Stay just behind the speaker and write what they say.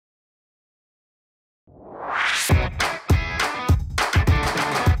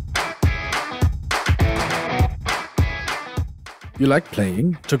You like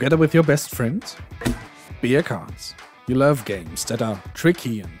playing together with your best friends? Bierkarten. You love games that are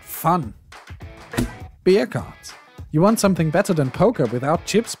tricky and fun. Bierkarten. You want something better than poker without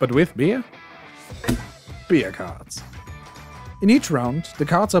chips but with beer? Bierkarten. In each round, the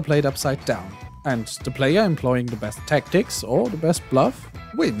cards are played upside down, and the player employing the best tactics or the best bluff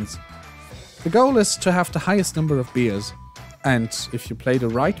wins. The goal is to have the highest number of beers, and if you play the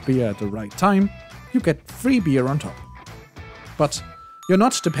right beer at the right time, you get free beer on top. But you're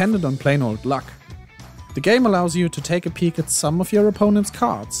not dependent on plain old luck. The game allows you to take a peek at some of your opponent's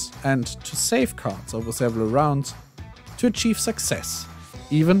cards and to save cards over several rounds to achieve success,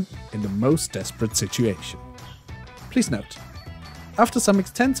 even in the most desperate situation. Please note, after some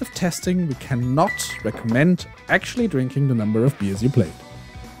extensive testing, we cannot recommend actually drinking the number of beers you played.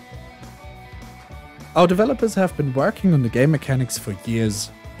 Our developers have been working on the game mechanics for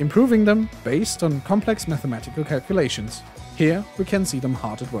years, improving them based on complex mathematical calculations. Here we can see them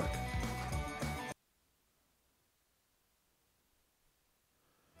hard at work.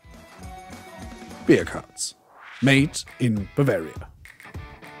 Bierkarten, made in Bavaria.